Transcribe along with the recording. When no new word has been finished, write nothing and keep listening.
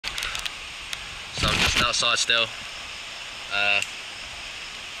So I'm just outside still.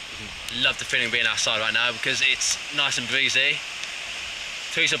 Love the feeling of being outside right now because it's nice and breezy.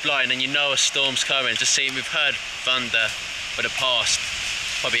 Trees are blowing and you know a storm's coming. Just seeing, we've heard thunder for the past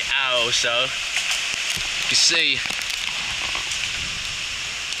probably hour or so. You can see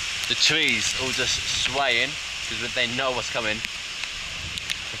the trees all just swaying because they know what's coming.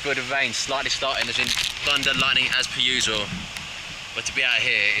 I feel the rain slightly starting, as in thunder, lightning as per usual. But to be out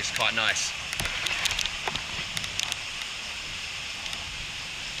here is quite nice.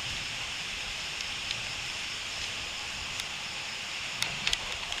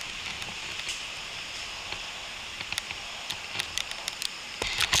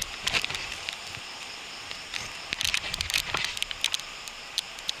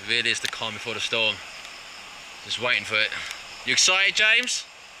 It really is the calm before the storm. Just waiting for it. You excited, James?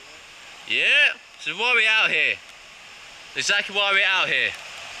 Yeah? So why are we out here? Exactly why we're out here.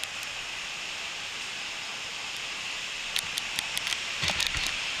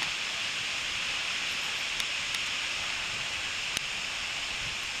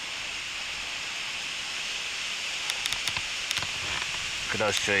 Look at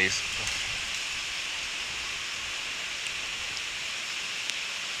those trees.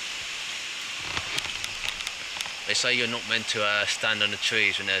 They say you're not meant to stand on the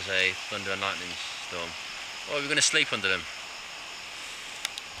trees when there's a thunder and lightning storm. Or we're going to sleep under them.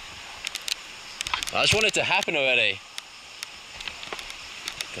 I just want it to happen already.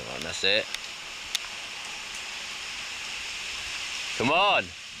 Come on, that's it. Come on.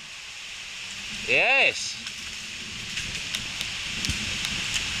 Yes.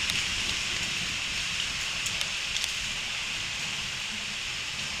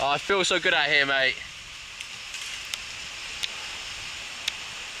 Oh, I feel so good out here, mate.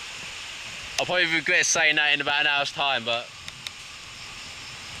 I'll probably regret saying that in about an hour's time, but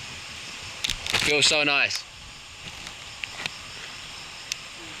it feels so nice.